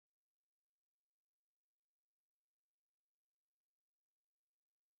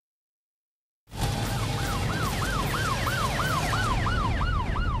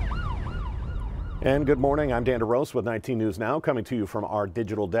And good morning. I'm Dan DeRose with 19 News Now, coming to you from our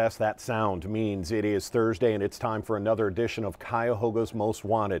digital desk. That sound means it is Thursday and it's time for another edition of Cuyahoga's Most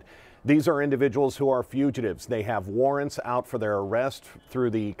Wanted. These are individuals who are fugitives. They have warrants out for their arrest through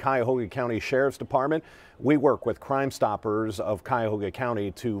the Cuyahoga County Sheriff's Department. We work with Crime Stoppers of Cuyahoga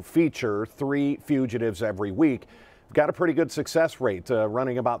County to feature 3 fugitives every week. We've got a pretty good success rate,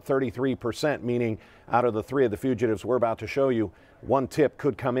 running about 33%, meaning out of the 3 of the fugitives we're about to show you, 1 tip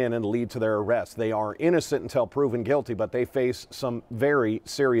could come in and lead to their arrest. They are innocent until proven guilty, but they face some very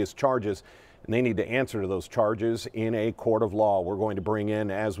serious charges, and they need to answer to those charges in a court of law. We're going to bring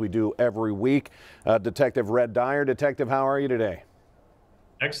in, as we do every week, Detective Red Dyer. Detective, how are you today?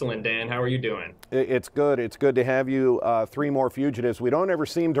 Excellent, Dan. How are you doing? It's good. It's good to have you. 3 more fugitives. We don't ever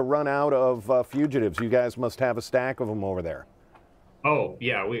seem to run out of fugitives. You guys must have a stack of them over there. Oh,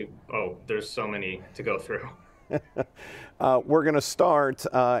 yeah. There's so many to go through. We're going to start,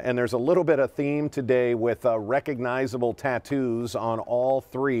 and there's a little bit of theme today with recognizable tattoos on all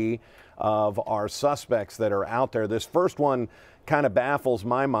 3 of our suspects that are out there. This first one kind of baffles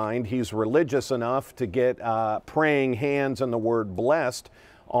my mind. He's religious enough to get praying hands and the word blessed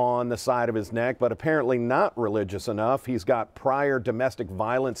on the side of his neck, but apparently not religious enough. He's got prior domestic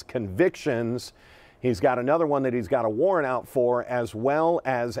violence convictions. He's got another one that he's got a warrant out for, as well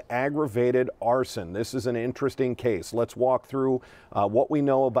as aggravated arson. This is an interesting case. Let's walk through what we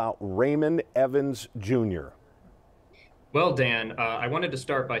know about Raymond Evans Jr. Well, Dan, I wanted to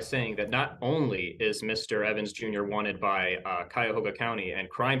start by saying that not only is Mr. Evans Jr. wanted by Cuyahoga County and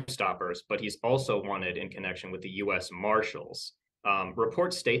Crime Stoppers, but he's also wanted in connection with the U.S. Marshals.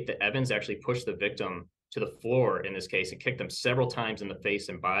 Reports state that Evans actually pushed the victim to the floor in this case and kicked them several times in the face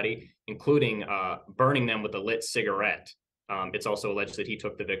and body, including burning them with a lit cigarette. It's also alleged that he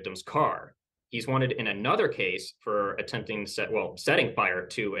took the victim's car. He's wanted in another case for attempting setting fire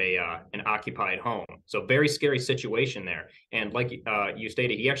to an occupied home. So very scary situation there. And like you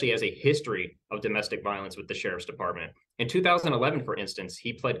stated, he actually has a history of domestic violence with the Sheriff's Department. In 2011, for instance,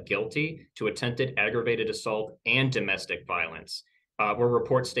 he pled guilty to attempted aggravated assault and domestic violence, where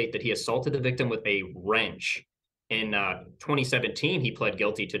reports state that he assaulted the victim with a wrench. In 2017, he pled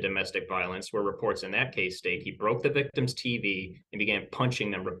guilty to domestic violence, where reports in that case state he broke the victim's TV and began punching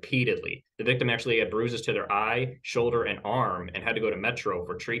them repeatedly. The victim actually had bruises to their eye, shoulder, and arm and had to go to Metro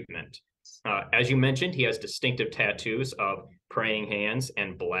for treatment. As you mentioned, he has distinctive tattoos of praying hands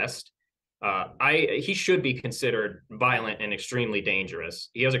and blessed. He should be considered violent and extremely dangerous.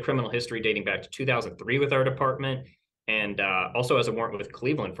 He has a criminal history dating back to 2003 with our department, and also has a warrant with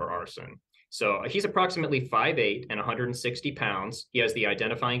Cleveland for arson. So he's approximately 5'8" and 160 pounds. He has the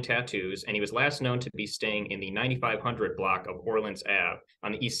identifying tattoos, and he was last known to be staying in the 9500 block of Orleans Ave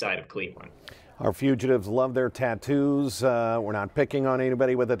on the east side of Cleveland. Our fugitives love their tattoos. We're not picking on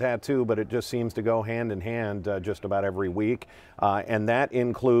anybody with a tattoo, but it just seems to go hand in hand just about every week. And that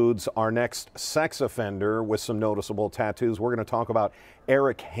includes our next sex offender with some noticeable tattoos. We're going to talk about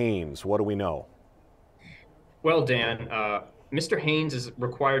Eric Haynes. What do we know? Well, Dan, Mr. Haynes is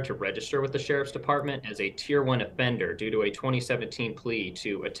required to register with the Sheriff's Department as a Tier 1 offender due to a 2017 plea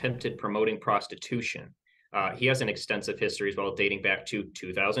to attempted promoting prostitution. He has an extensive history as well, dating back to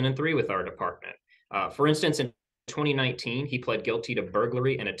 2003 with our department. For instance, in 2019, he pled guilty to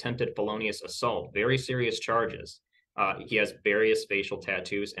burglary and attempted felonious assault, very serious charges. He has various facial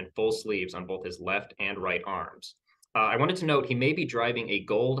tattoos and full sleeves on both his left and right arms. I wanted to note he may be driving a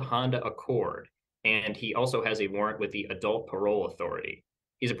gold Honda Accord, and he also has a warrant with the Adult Parole Authority.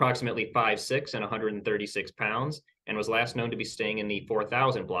 He's approximately 5'6" and 136 pounds, and was last known to be staying in the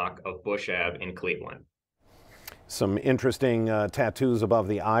 4000 block of Bush Ave in Cleveland. Some interesting tattoos above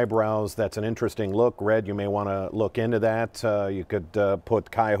the eyebrows. That's an interesting look. Red, you may want to look into that. You could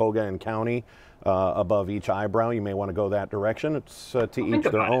put Cuyahoga and County above each eyebrow. You may want to go that direction. It's to each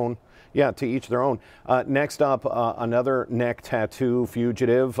their own. Yeah, to each their own. Next up, another neck tattoo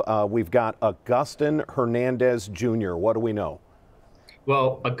fugitive. We've got Augustin Hernandez Jr. What do we know?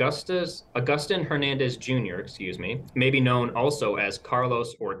 Well, Augustin Hernandez Jr., may be known also as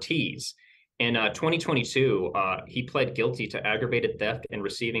Carlos Ortiz. In 2022, he pled guilty to aggravated theft and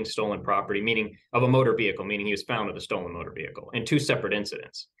receiving stolen property, meaning of a motor vehicle, meaning he was found with a stolen motor vehicle, in 2 separate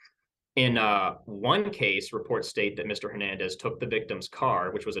incidents. In one case, reports state that Mr. Hernandez took the victim's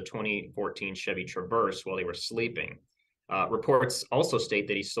car, which was a 2014 Chevy Traverse, while they were sleeping. Reports also state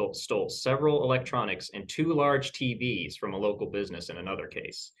that he stole several electronics and 2 large TVs from a local business in another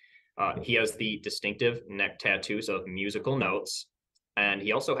case. He has the distinctive neck tattoos of musical notes, and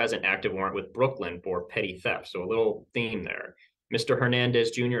he also has an active warrant with Brooklyn for petty theft, so a little theme there. Mr.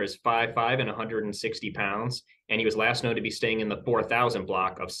 Hernandez Jr. is 5'5" and 160 pounds, and he was last known to be staying in the 4000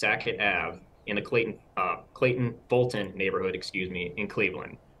 block of Sackett Ave in the Clayton Fulton neighborhood, excuse me, in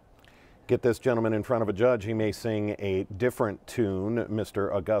Cleveland. Get this gentleman in front of a judge. He may sing a different tune,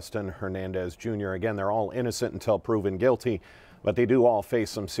 Mr. Augustin Hernandez Jr. Again, they're all innocent until proven guilty, but they do all face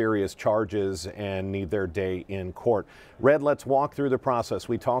some serious charges and need their day in court. Red, let's walk through the process.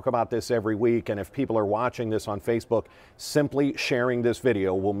 We talk about this every week, and if people are watching this on Facebook, simply sharing this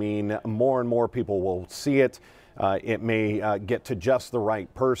video will mean more and more people will see it. It may get to just the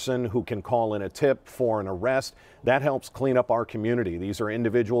right person who can call in a tip for an arrest. That helps clean up our community. These are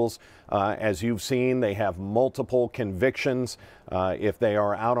individuals, as you've seen, they have multiple convictions. If they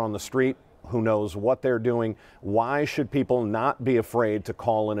are out on the street, who knows what they're doing? Why should people not be afraid to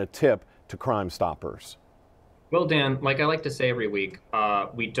call in a tip to Crime Stoppers? Well, Dan, like I like to say every week,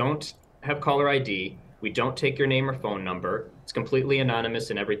 we don't have caller ID. We don't take your name or phone number. It's completely anonymous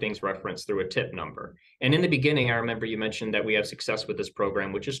and everything's referenced through a tip number. And in the beginning, I remember you mentioned that we have success with this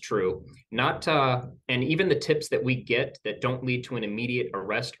program, which is true. And even the tips that we get that don't lead to an immediate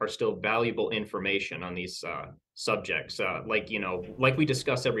arrest are still valuable information on these subjects. Like we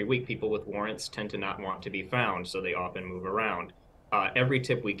discuss every week, people with warrants tend to not want to be found, so they often move around. Every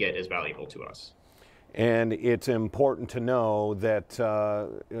tip we get is valuable to us. And it's important to know that,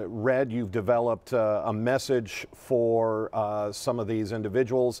 Red, you've developed a message for some of these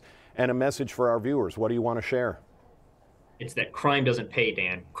individuals and a message for our viewers. What do you want to share? It's that crime doesn't pay,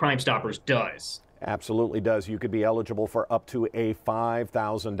 Dan. Crime Stoppers does. Absolutely does. You could be eligible for up to a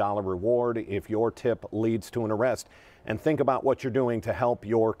 $5,000 reward if your tip leads to an arrest. And think about what you're doing to help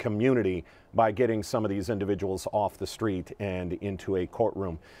your community by getting some of these individuals off the street and into a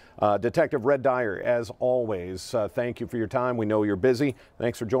courtroom. Detective Red Dyer, as always, thank you for your time. We know you're busy.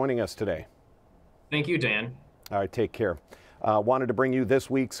 Thanks for joining us today. Thank you, Dan. All right, take care. Wanted to bring you this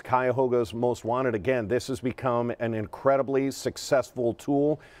week's Cuyahoga's Most Wanted. Again, this has become an incredibly successful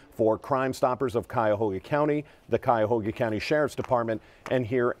tool for Crime Stoppers of Cuyahoga County, the Cuyahoga County Sheriff's Department, and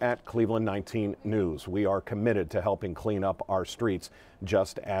here at Cleveland 19 News. We are committed to helping clean up our streets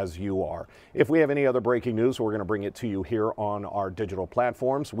just as you are. If we have any other breaking news, we're going to bring it to you here on our digital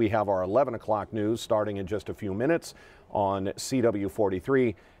platforms. We have our 11 o'clock news starting in just a few minutes on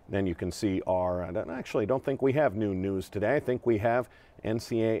CW43. Then you can see our, actually, I don't think we have new news today. I think we have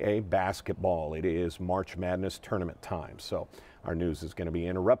NCAA basketball. It is March Madness tournament time. So our news is going to be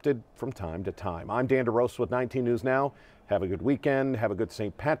interrupted from time to time. I'm Dan DeRosa with 19 News Now. Have a good weekend. Have a good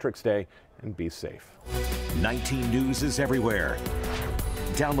St. Patrick's Day and be safe. 19 News is everywhere.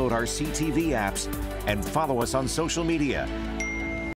 Download our CTV apps and follow us on social media